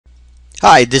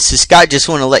Hi, this is Scott. Just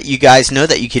want to let you guys know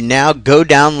that you can now go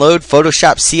download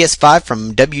Photoshop CS5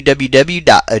 from www.adobe.com.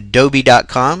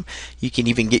 You can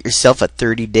even get yourself a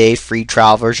 30-day free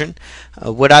trial version.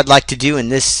 What I'd like to do in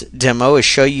this demo is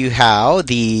show you how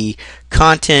the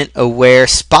content-aware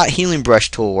spot healing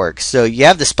brush tool works. So you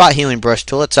have the spot healing brush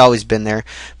tool, it's always been there,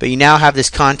 but you now have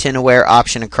this content-aware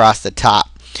option across the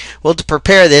top. Well, to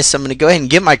prepare this, I'm going to go ahead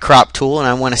and get my crop tool, and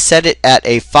I want to set it at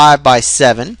a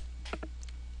 5x7.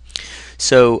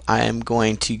 So I am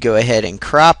going to go ahead and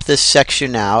crop this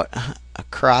section out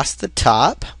across the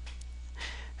top.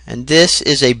 And this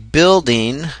is a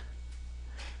building,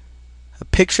 a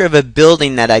picture of a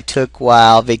building that I took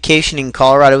while vacationing in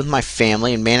Colorado with my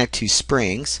family in Manitou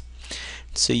Springs.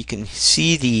 So you can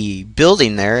see the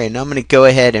building there, and I'm going to go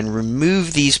ahead and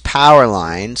remove these power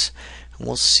lines. And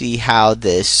we'll see how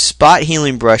this spot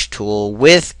healing brush tool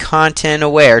with content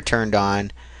aware turned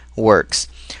on works.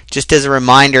 Just as a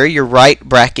reminder, your right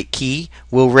bracket key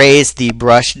will raise the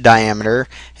brush diameter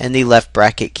and the left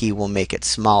bracket key will make it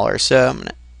smaller. So I'm going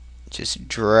to just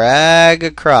drag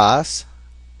across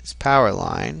this power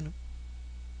line.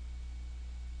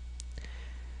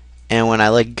 And when I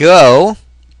let go,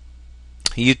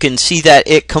 you can see that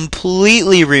it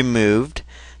completely removed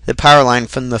the power line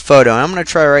from the photo. And I'm going to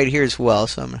try right here as well.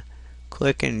 So I'm going to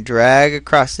click and drag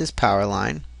across this power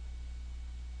line.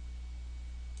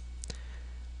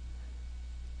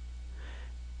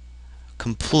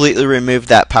 Completely remove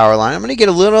that power line. I'm going to get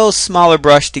a little smaller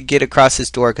brush to get across this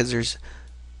door because there's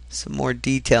some more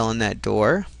detail in that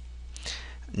door.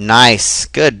 Nice,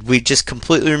 good. We just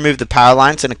completely removed the power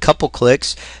lines in a couple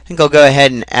clicks. I think I'll go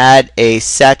ahead and add a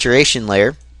saturation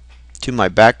layer to my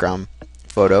background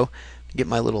photo. Get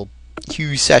my little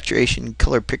hue saturation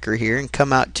color picker here and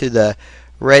come out to the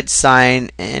red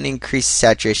sign and increase the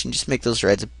saturation. Just make those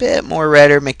reds a bit more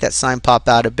redder, make that sign pop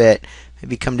out a bit.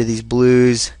 Maybe come to these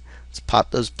blues. Let's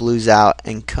pop those blues out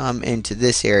and come into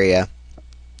this area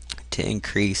to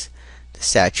increase the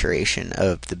saturation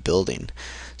of the building.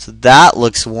 So that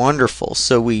looks wonderful.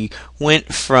 So we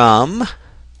went from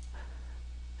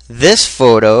this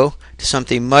photo to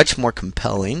something much more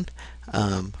compelling.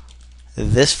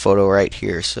 This photo right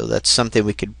here. So that's something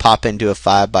we could pop into a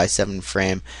 5x7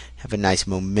 frame, have a nice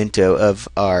memento of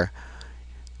our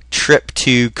trip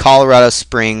to Colorado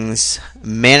Springs,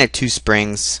 Manitou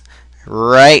Springs,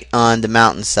 right on the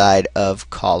mountainside of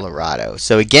Colorado.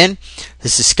 So again,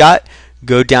 this is Scott.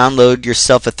 Go download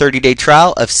yourself a 30-day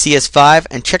trial of CS5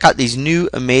 and check out these new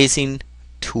amazing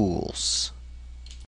tools.